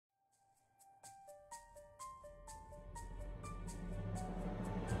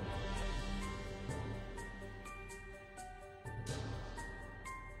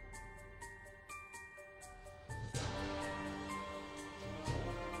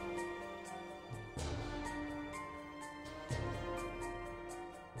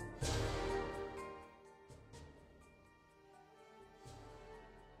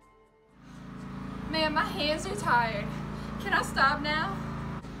my hands are tired. Can I stop now?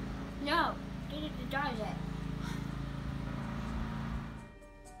 No, get it to dog it.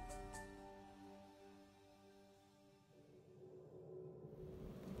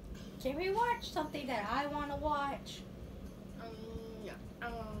 Can we watch something that I want to watch?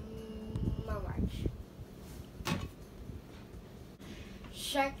 No. No watch.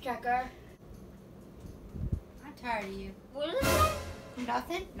 Shark Tracker. I'm tired of you. What is that?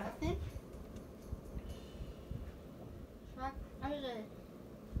 Nothing? Shark, I'm gonna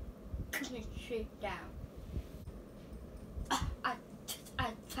cut me straight down.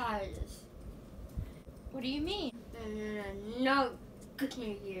 I'm tired of this. What do you mean? No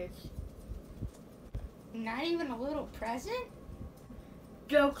cooking ears. Not even a little present?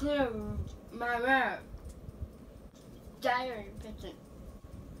 Go clear my room. Diary pigeon.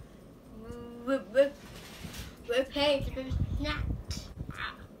 With Paige, there's snacks.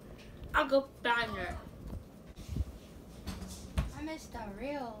 I'll go find her. I miss the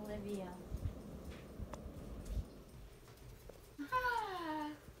real Olivia.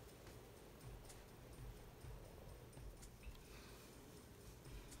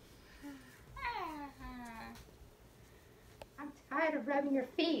 I'm tired of rubbing your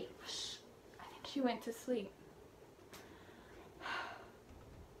feet. I think she went to sleep.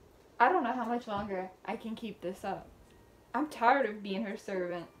 I don't know how much longer I can keep this up. I'm tired of being her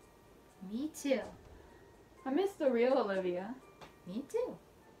servant. Me too. I miss the real Olivia. Me too.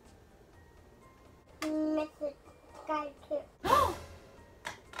 Miss the sky too.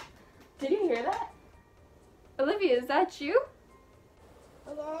 Did you hear that? Olivia, is that you?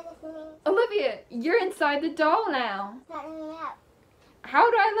 Olivia, you're inside the doll now. Let me out.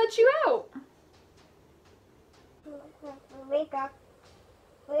 How do I let you out? Wake up.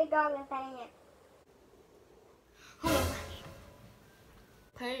 Wake up and find it. Oh my gosh.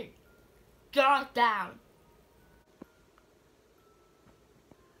 Paige, get down.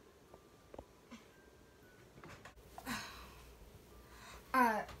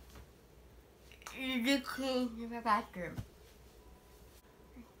 You clean your bathroom.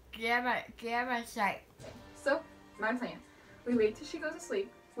 Get my sight. So, my plan. We wait till she goes to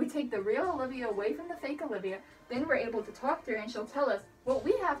sleep. We take the real Olivia away from the fake Olivia. Then we're able to talk to her and she'll tell us what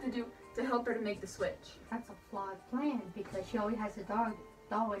we have to do to help her to make the switch. That's a flawed plan because she always has a doll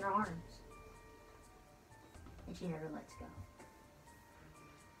in her arms. And she never lets go.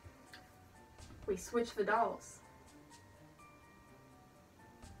 We switch the dolls.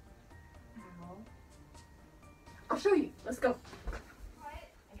 Ow. I'll show you. Let's go.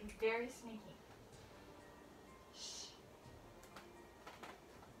 I can be very sneaky. Shh.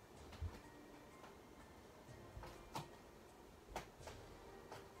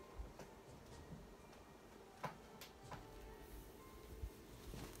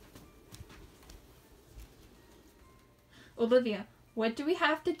 Olivia, what do we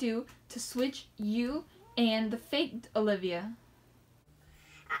have to do to switch you and the fake Olivia?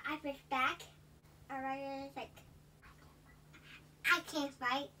 I push back. Alright, it's like I can't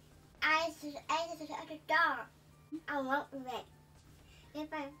fight. I just a dog. I won't red.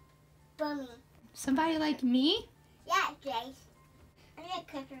 If I'm bumming. Somebody like me? Yeah, Jayce. I'm gonna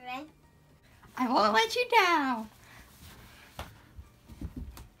cut the red. I won't let you down.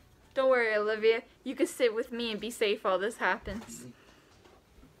 Don't worry, Olivia. You can sit with me and be safe while this happens.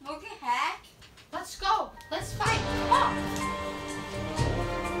 Okay, heck. Let's go. Let's fight. Come on.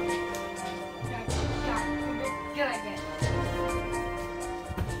 Good idea.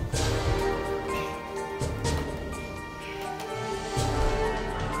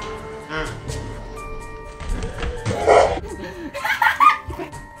 Oh,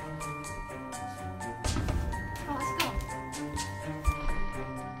 let's go.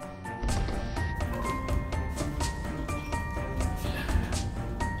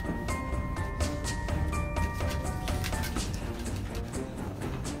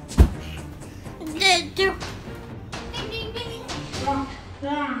 Ding, ding, ding.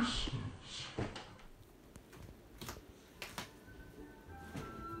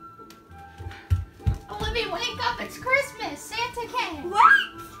 Olivia, wake up. It's Christmas. Santa came. What?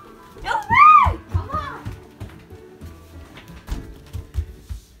 No way! Come on.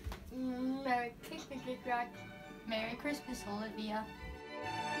 Merry Christmas, Jack. Merry Christmas, Olivia.